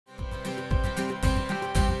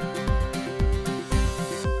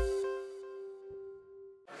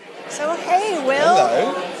So, hey, Will.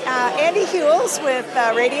 Hello. Andy Hewells with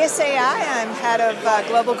Radius AI. I'm head of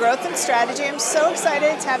global growth and strategy. I'm so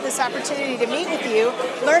excited to have this opportunity to meet with you,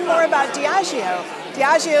 learn more about Diageo.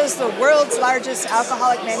 Diageo is the world's largest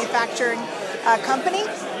alcoholic manufacturing company,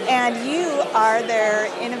 and you are their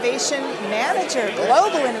innovation manager,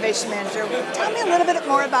 global innovation manager. Tell me a little bit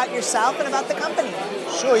more about yourself and about the company.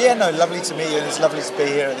 Sure, yeah, no, lovely to meet you, and it's lovely to be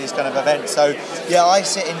here at these kind of events. So, yeah, I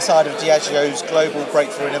sit inside of Diageo's Global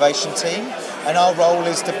Breakthrough Innovation team, and our role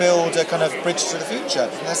is to build a kind of bridge to the future.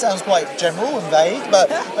 And that sounds quite general and vague, but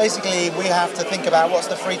basically we have to think about what's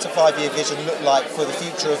the 3 to 5 year vision look like for the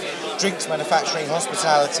future of drinks manufacturing,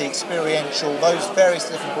 hospitality, experiential, those various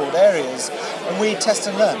different broad areas. And we test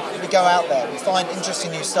and learn. We go out there, we find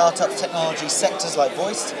interesting new startups, technology sectors like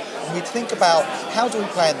voice, and we think about how do we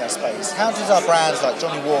play in that space? How does our brands like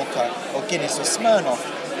Johnny Walker or Guinness or Smirnoff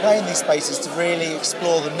play in these spaces to really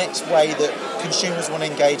explore the next way that consumers want to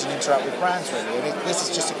engage and interact with brands, really. And this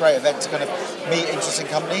is just a great event to kind of meet interesting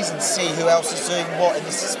companies and see who else is doing what in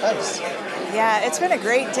this space. Yeah, it's been a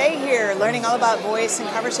great day here, learning all about voice and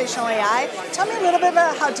conversational AI. Tell me a little bit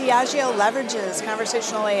about how Diageo leverages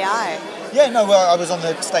conversational AI. Yeah, no, well, I was on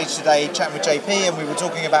the stage today chatting with JP, and we were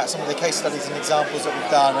talking about some of the case studies and examples that we've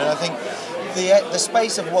done, and I think the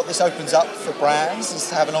space of what this opens up for brands is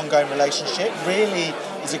to have an ongoing relationship. Really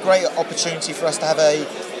is a great opportunity for us to have a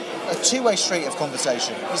two-way street of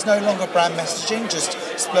conversation. It's no longer brand messaging, just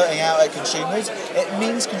splurting out at consumers. It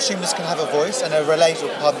means consumers can have a voice and a relate, or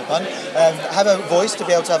pardon the pun, have a voice to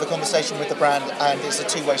be able to have a conversation with the brand, and it's a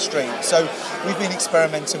two-way street. So we've been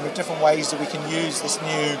experimenting with different ways that we can use this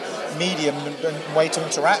new medium and way to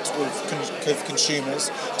interact with consumers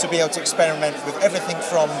to be able to experiment with everything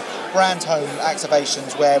from brand home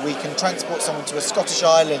activations where we can transport someone to a Scottish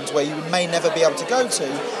island where you may never be able to go to,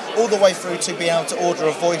 all the way through to being able to order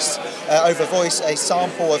a voice over voice a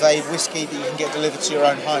sample of a whiskey that you can get delivered to your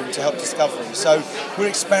own home to help discovery. So we're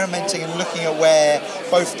experimenting and looking at where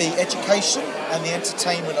both the education and the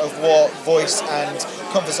entertainment of what voice and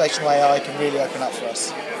conversational AI can really open up for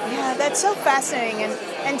us. Yeah, that's so fascinating.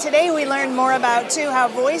 And today we learned more about, too, how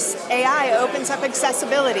voice AI opens up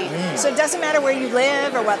accessibility. So it doesn't matter where you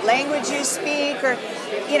live or what language you speak, or,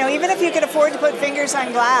 you know, even if you could afford to put fingers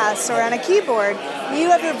on glass or on a keyboard, you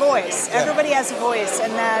have your voice. Yeah. Everybody has a voice,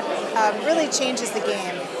 and that really changes the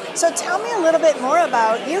game. So tell me a little bit more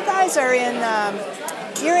about, you guys are in...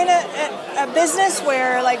 You're in a business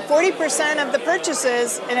where like 40% of the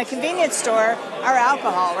purchases in a convenience store are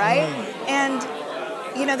alcohol, right? And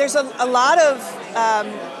you know, there's a lot of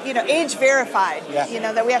age verified,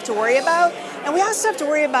 that we have to worry about, and we also have to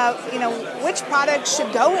worry about which products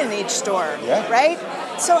should go in each store, right?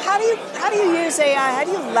 So how do you use AI? How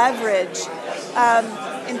do you leverage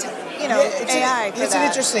AI? It's an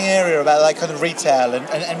interesting area about like kind of retail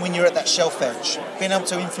and when you're at that shelf edge, being able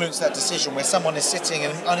to influence that decision where someone is sitting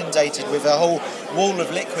and inundated with a whole wall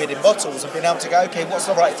of liquid in bottles and being able to go, okay, what's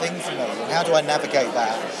the right thing for me and how do I navigate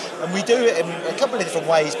that? And we do it in a couple of different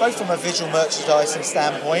ways, both from a visual merchandising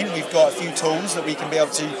standpoint. We've got a few tools that we can be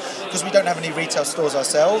able to, because we don't have any retail stores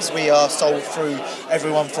ourselves, we are sold through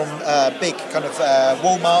everyone from big kind of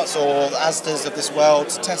Walmarts or Asda's of this world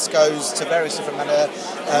to Tesco's to various different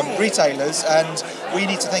retailers, and we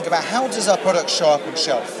need to think about how does our product show up on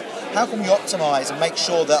shelf? How can we optimise and make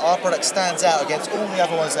sure that our product stands out against all the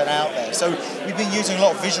other ones that are out there? So we've been using a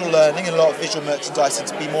lot of visual learning and a lot of visual merchandising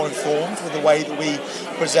to be more informed with the way that we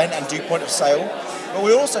present and do point of sale. But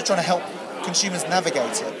we're also trying to help consumers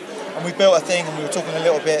navigate it. And we built a thing, and we were talking a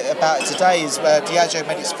little bit about it today, is where Diageo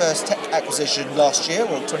made its first tech acquisition last year,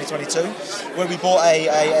 or 2022, where we bought a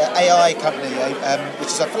AI company, which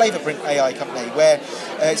is a flavour print AI company, where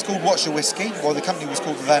it's called What's Your Whiskey, or the company was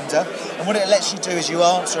called Vanda. And what it lets you do is you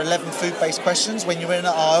answer 11 food-based questions when you're in an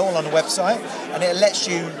aisle on a website, and it lets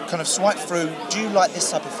you kind of swipe through, do you like this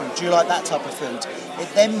type of food? Do you like that type of food? It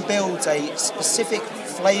then builds a specific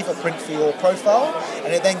flavour print for your profile,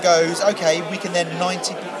 and it then goes, okay, we can then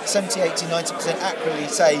 70, 80, 90% accurately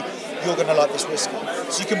say you're going to like this whiskey.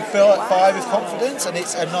 So you can buy with confidence, and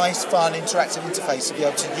it's a nice, fun, interactive interface to be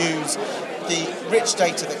able to use the rich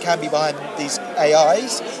data that can be behind these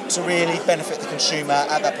AIs to really benefit the consumer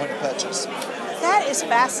at that point of purchase. That is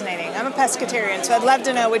fascinating. I'm a pescatarian, so I'd love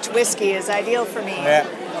to know which whiskey is ideal for me. Yeah,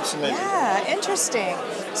 absolutely. Yeah, interesting.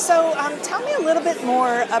 So tell me a little bit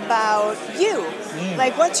more about you.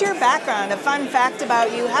 Like, what's your background? A fun fact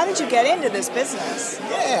about you. How did you get into this business?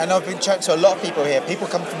 Yeah, and I've been chatting to a lot of people here. People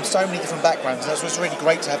come from so many different backgrounds. That's what's really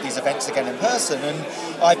great to have these events again in person. And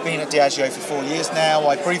I've been at Diageo for 4 years now.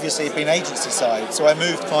 I previously have been agency side, so I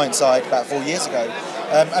moved client side about 4 years ago.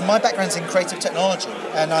 And my background's in creative technology,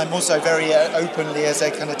 and I'm also very openly as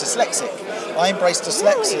a kind of dyslexic. I embrace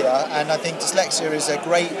dyslexia, and I think dyslexia is a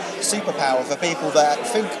great superpower for people that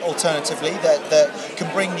think alternatively, that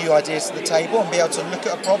can bring new ideas to the table and be able to look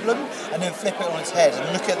at a problem and then flip it on its head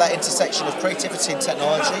and look at that intersection of creativity and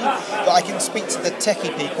technology. That I can speak to the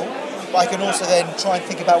techie people, but I can also then try and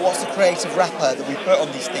think about what's the creative wrapper that we put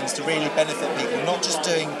on these things to really benefit people, not just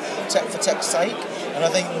doing tech for tech's sake. And I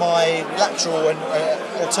think my lateral and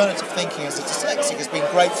alternative thinking as a dyslexic has been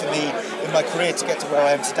great for me in my career to get to where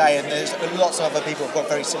I am today. And there's lots of other people who've got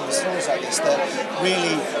very similar stories like this, that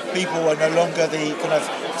really people are no longer the kind of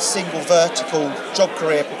single vertical job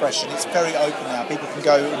career progression. It's very open now. People can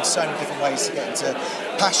go in so many different ways to get into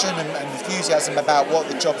passion and enthusiasm about what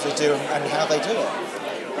the jobs they do and how they do it.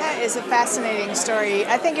 That is a fascinating story.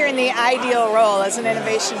 I think you're in the ideal role as an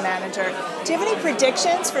innovation manager. Do you have any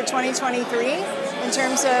predictions for 2023 in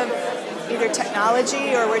terms of either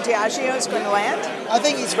technology or where Diageo is going to land? I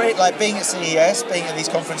think it's great, like being at CES, being at these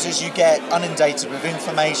conferences, you get inundated with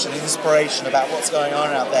information, inspiration about what's going on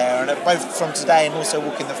out there, and both from today and also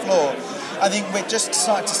walking the floor. I think we're just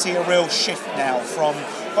starting to see a real shift now from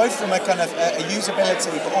both from a kind of a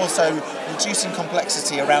usability, but also reducing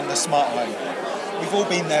complexity around the smart home. We've all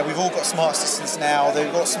been there, we've all got smart assistants now,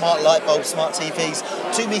 they've got smart light bulbs, smart TVs,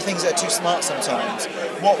 too many things that are too smart sometimes.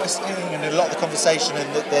 What we're seeing in a lot of the conversation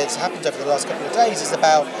and that's happened over the last couple of days is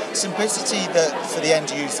about simplicity for the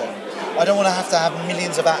end user. I don't want to have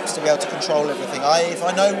millions of apps to be able to control everything. If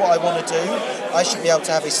I know what I want to do, I should be able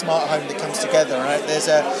to have a smart home that comes together. And there's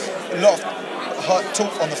a lot of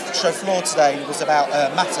talk on the show floor today was about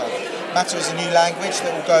Matter. Matter is a new language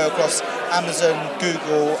that will go across Amazon,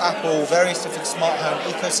 Google, Apple, various different smart home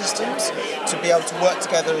ecosystems to be able to work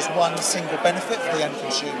together as one single benefit for the end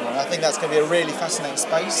consumer. And I think that's going to be a really fascinating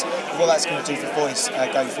space of what that's going to do for voice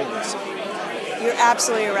going forwards. You're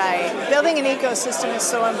absolutely right. Building an ecosystem is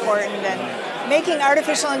so important, and making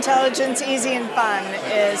artificial intelligence easy and fun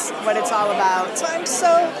is what it's all about. So I'm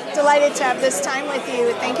so delighted to have this time with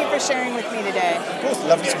you. Thank you for sharing with me today. Of course,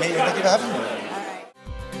 lovely to meet you. Thank you for having me.